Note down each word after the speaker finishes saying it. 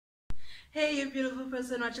Hey, you beautiful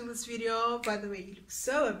person watching this video. By the way, you look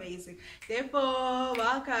so amazing. Therefore,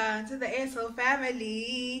 welcome to the ASL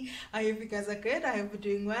family. I hope you guys are good. I hope you're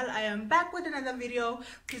doing well. I am back with another video.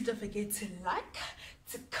 Please don't forget to like,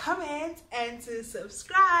 to comment, and to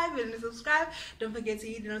subscribe. And to subscribe, don't forget to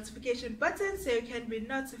hit the notification button so you can be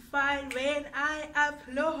notified when I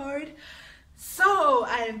upload. So,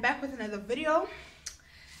 I am back with another video.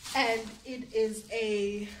 And it is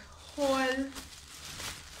a haul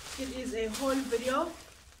video.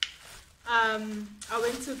 I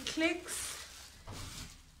went to Clicks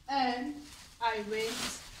and I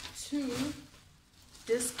went to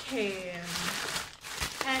Dis-chem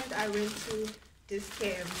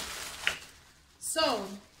So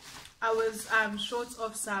I was short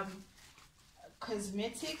of some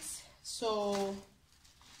cosmetics, so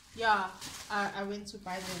yeah, I went to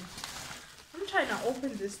buy them. I'm trying to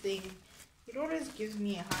open this thing. It always gives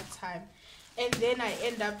me a hard time. And then I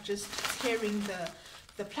end up just tearing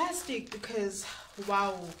the plastic because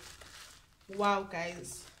wow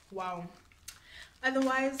guys, wow.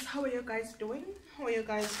 Otherwise, how are you guys doing? Okay,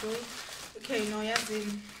 no, yeah,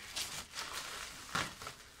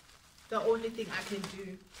 the only thing I can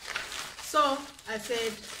do. So I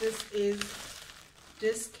said this is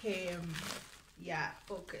Dis-chem. Yeah,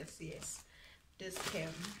 focus, yes.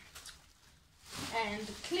 Dis-chem. And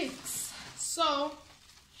Clicks. So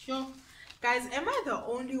sure. Guys, am I the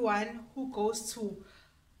only one who goes to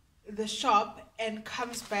the shop and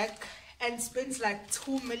comes back and spends like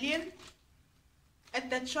 2 million at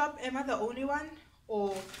that shop? Am I the only one?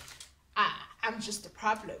 Or I'm just a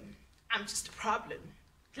problem?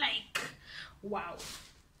 Like, wow.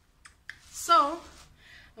 So,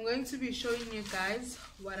 I'm going to be showing you guys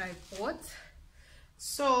what I bought.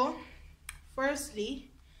 So, firstly,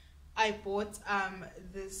 I bought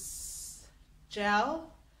this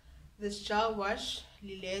gel wash,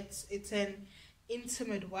 Lillet. It's an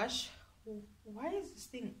intimate wash. Why is this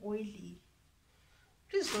thing oily?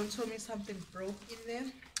 Please don't tell me something broke in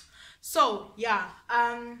there. So yeah,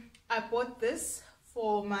 I bought this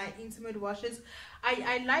for my intimate washes.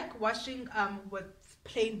 I like washing with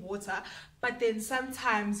plain water, but then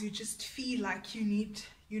sometimes you just feel like you need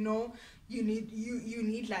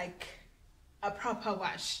like a proper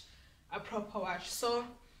wash. So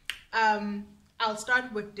I'll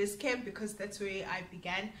start with Dis-chem because that's where I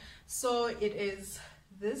began. So it is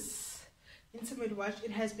this intimate wash. It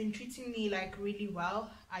has been treating me like really well.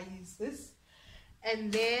 I use this.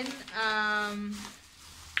 And then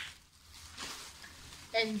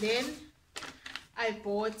I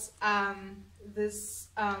bought this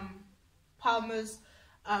Palmer's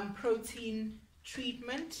protein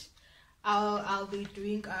treatment. I'll be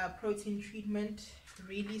doing a protein treatment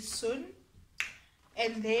really soon.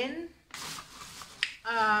 And then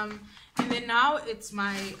now it's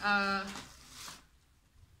my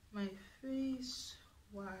my face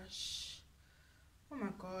wash. Oh my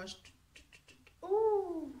gosh.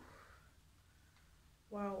 Oh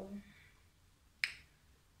wow.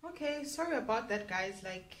 Okay, sorry about that, guys.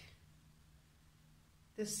 Like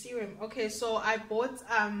the serum. Okay, so I bought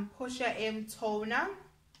Posha M toner.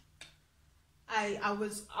 I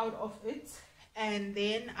was out of it, and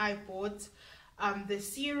then I bought the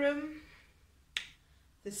serum.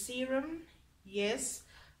 Yes,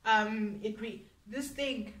 this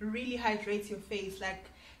thing really hydrates your face.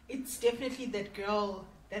 Like, it's definitely that girl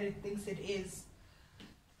that it thinks it is.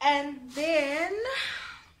 And then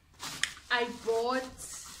I bought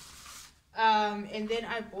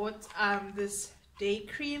this day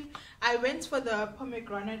cream. I went for the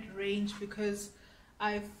pomegranate range because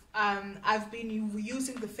I've been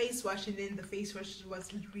using the face wash, and then the face wash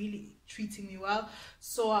was really treating me well.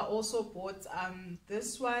 So I also bought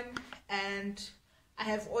this one, and I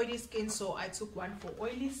have oily skin, so I took one for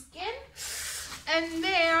oily skin.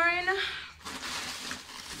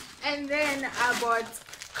 And then I bought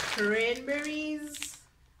cranberries.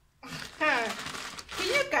 Can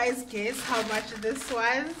you guys guess how much this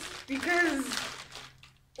was? Because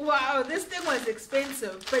wow, this thing was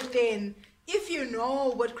expensive, but then if you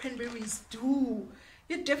know what cranberries do,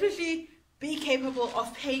 you'd definitely be capable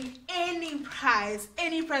of paying any price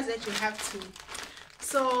that you have to.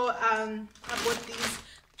 So I bought these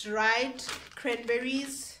dried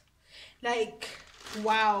cranberries. Like,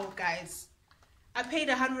 wow guys, I paid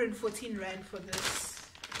 114 rand for this.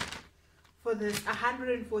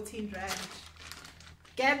 114 rand.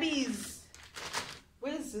 Gabby's,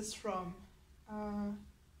 where is this from?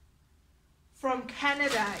 From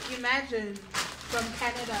Canada. Imagine, from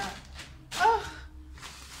Canada. Oh.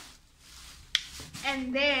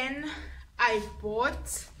 And then I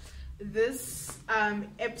bought this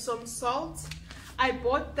Epsom salt. I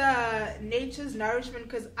bought the Nature's Nourishment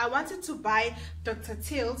because I wanted to buy Dr.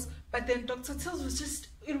 Teal's, but then Dr. Teal's was just,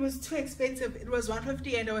 it was too expensive. It was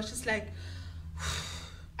 $150 and I was just like,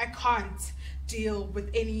 I can't deal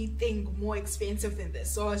with anything more expensive than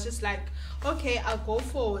this. So I was just like, okay, I'll go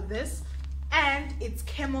for this. And it's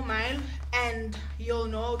chamomile, and you'll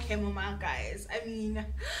know chamomile, guys. I mean,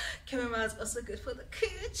 chamomile is also good for the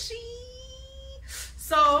coochie.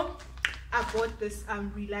 So I bought this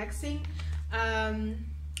relaxing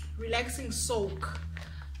soak.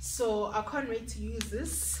 So I can't wait to use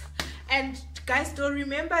this. And guys, don't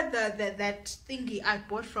remember that thingy I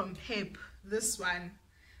bought from Pep, this one.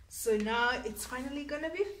 So now it's finally gonna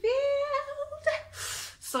be filled.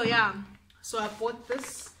 So yeah, so I bought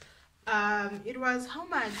this. It was how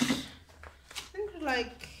much? I think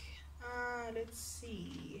like let's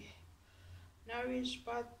see, Nourish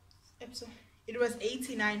Bath episode. It was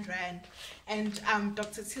 89 rand, and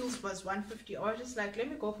Dr. Teal's was 150. I was just like, let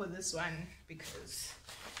me go for this one because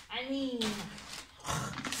I mean.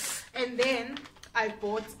 And then I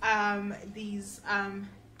bought these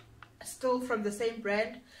still from the same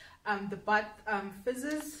brand, the Bath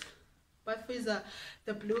Fizzer,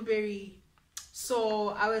 the blueberry. So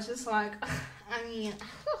I was just like, I mean,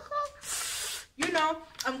 you know,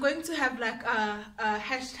 I'm going to have like a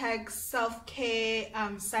hashtag self-care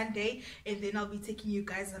Sunday, and then I'll be taking you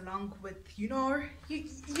guys along with, you know,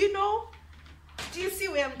 do you see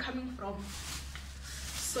where I'm coming from?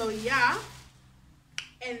 So yeah.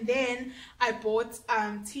 And then I bought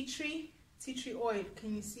tea tree oil.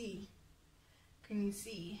 Can you see?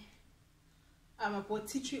 I bought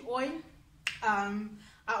tea tree oil.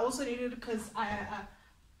 I also needed it because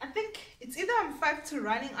I think it's either I'm 5 to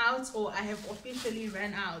running out or I have officially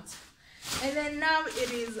ran out. And then now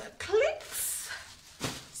it is clicks.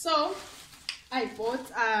 So I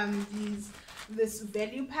bought this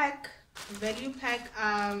value pack.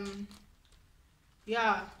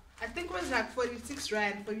 Yeah, I think it was like 46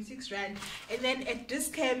 rand. And then at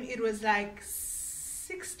Dis-chem it was like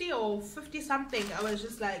 60 or 50 something. I was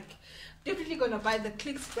just like, definitely gonna buy the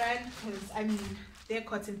Clicks brand because I mean they're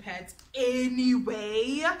cotton pads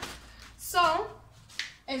anyway. So,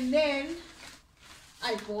 and then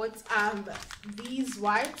I bought these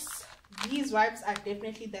wipes. These wipes are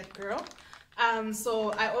definitely that girl.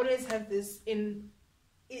 So I always have this in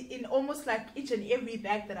almost like each and every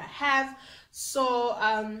bag that I have. So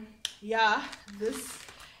yeah, this.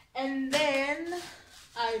 And then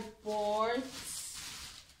I bought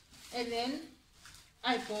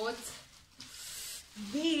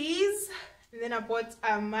these, and then I bought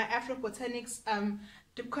my AfroBotanics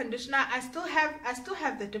dip conditioner. I still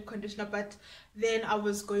have the dip conditioner, but then I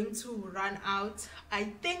was going to run out I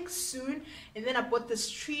think soon. And then I bought this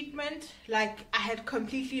treatment, like I had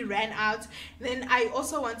completely ran out. Then I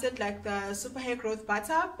also wanted like the super hair growth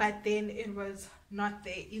butter, but then it was not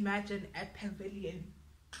there. Imagine at Pavilion.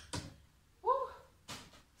 Woo.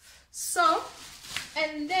 So,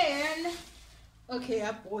 and then okay,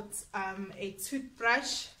 I bought a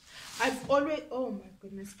toothbrush. Oh my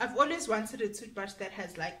goodness, I've always wanted a toothbrush that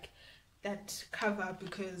has like that cover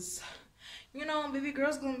because, you know, baby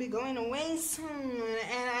girl's gonna be going away soon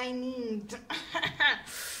and I need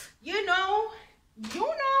you know.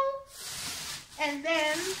 And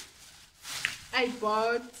then I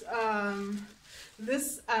bought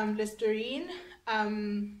this Listerine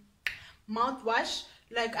mouthwash.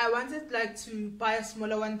 Like I wanted like to buy a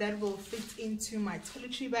smaller one that will fit into my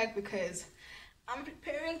toiletry bag because I'm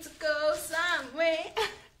preparing to go somewhere.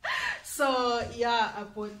 So yeah, I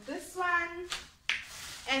bought this one.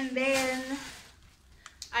 And then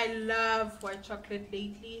I love white chocolate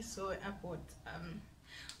lately, so I bought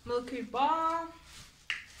Milky Bar.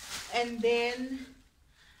 And then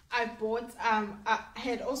I bought I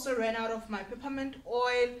had also ran out of my peppermint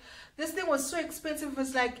oil. This thing was so expensive. It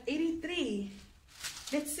was like 83.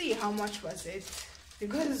 Let's see how much was it,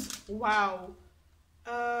 because wow,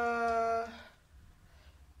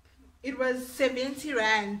 it was 70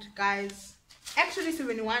 rand, guys. Actually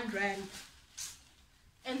 71 rand.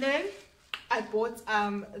 And then I bought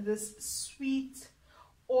this sweet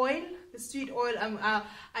oil.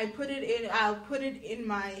 I put it in. I'll put it in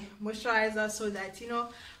my moisturizer so that, you know,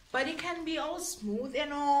 body can be all smooth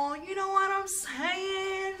and all. You know what I'm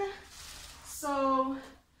saying? So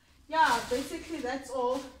yeah, basically that's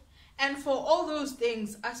all. And for all those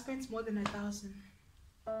things, I spent more than 1,000.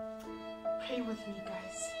 Pray with me,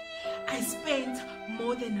 guys. I spent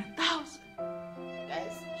more than 1,000,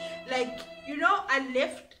 guys. Like, you know, I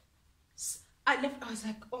left. I was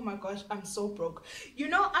like, oh my gosh, I'm so broke. You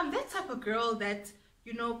know, I'm that type of girl that,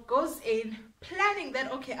 you know, goes in planning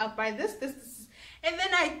that, okay, I'll buy this, And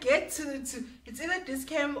then I get to it's either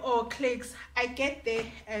Dis-chem or clicks. I get there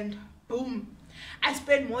and boom, I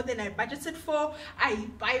spend more than I budgeted for. I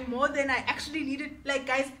buy more than I actually needed. Like,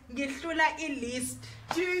 guys, ngihlula list.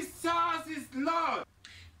 Jesus is Lord.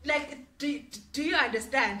 Like, do you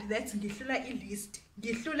understand? That's ngihlula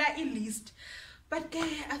list. But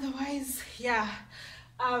otherwise, yeah,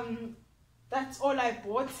 that's all I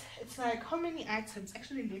bought. It's like, how many items?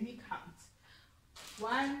 Actually, let me count.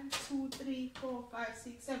 1, 2, 3, 4, 5,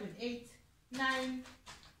 6, 7, 8, 9,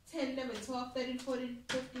 10, 11, 12, 13, 14,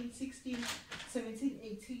 15, 16, 17,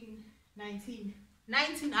 18, 19.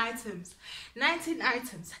 19 items. 19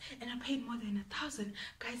 items. And I paid more than 1,000.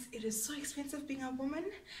 Guys, it is so expensive being a woman.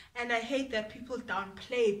 And I hate that people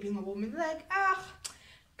downplay being a woman. They're like,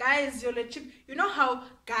 guys, you're like cheap. You know how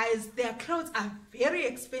guys, their clothes are very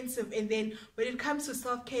expensive, and then when it comes to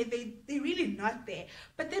self-care, they're really not there.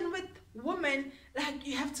 But then with women, like,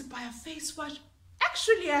 you have to buy a face wash.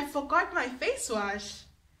 Actually, I forgot my face wash.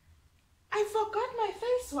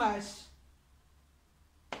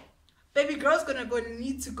 Baby girl's gonna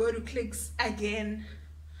need to go to clicks again.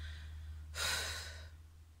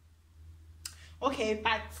 Okay,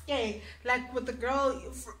 but yeah, like with the girl,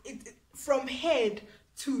 from head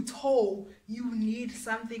to toe, you need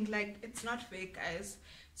something. Like, it's not fair, guys.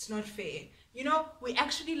 It's not fair. You know, we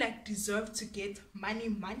actually like deserve to get money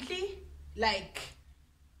monthly. Like,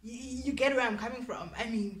 you get where I'm coming from. I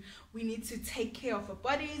mean, we need to take care of our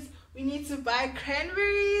bodies. We need to buy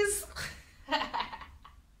cranberries.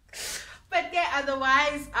 But yeah,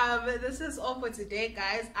 otherwise, this is all for today,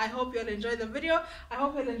 guys. I hope you all enjoyed the video. I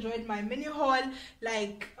hope you all enjoyed my mini haul.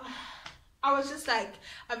 Like, I was just like,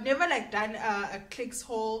 I've never like done a clicks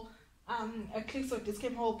haul, a clicks or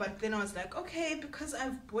Dis-chem haul, but then I was like, okay, because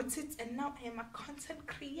I've bought it and now I am a content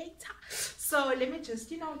creator, so let me just,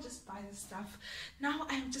 you know, just buy the stuff. Now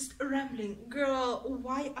I'm just rambling. Girl,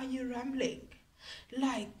 why are you rambling?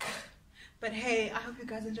 Like, but hey, I hope you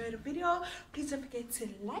guys enjoyed the video. Please don't forget to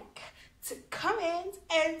like, to comment,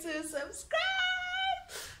 and to subscribe.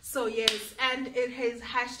 So yes, and it has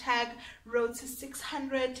hashtag road to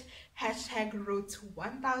 600, hashtag road to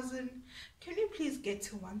 1,000. Can you please get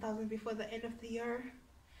to 1,000 before the end of the year?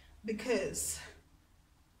 Because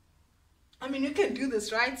I mean, you can do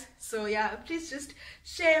this, right? So yeah, please just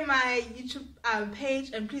share my YouTube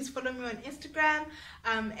page, and please follow me on Instagram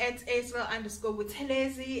at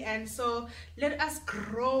ASL_Buthelezi. And so let us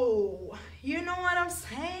grow. You know what I'm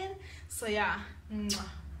saying? So yeah,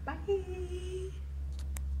 bye.